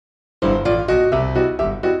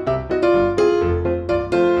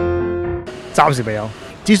暫時未有。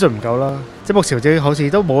資訊唔夠啦，即係目前好似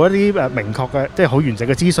都冇一啲明確嘅，即係好完整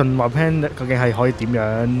嘅資訊話 plan 究竟係可以點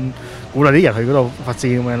樣鼓勵啲人去嗰度發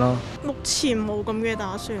展咁樣咯。目前冇咁嘅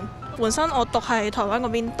打算。本身我讀係台灣嗰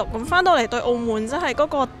邊讀，咁翻到嚟對澳門真係嗰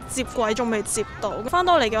個接軌仲未接到。翻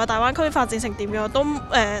到嚟嘅話，大灣區發展成點樣都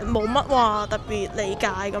冇乜話特別理解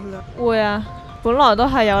咁樣。會啊，本來都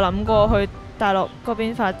係有諗過去大陸嗰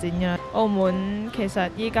邊發展嘅。澳門其實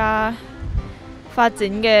依家發展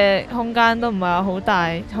嘅空間都唔係話好大，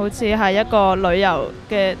好似係一個旅遊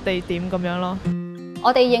嘅地點咁樣咯。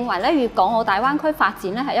我哋認為咧，粵港澳大灣區發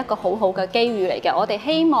展咧係一個好好嘅機遇嚟嘅。我哋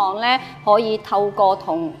希望咧可以透過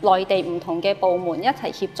同內地唔同嘅部門一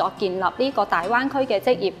齊協作，建立呢個大灣區嘅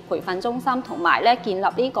職業培訓中心，同埋咧建立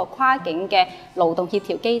呢個跨境嘅勞動協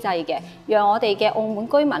調機制嘅，讓我哋嘅澳門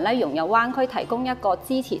居民咧融入灣區，提供一個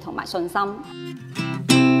支持同埋信心。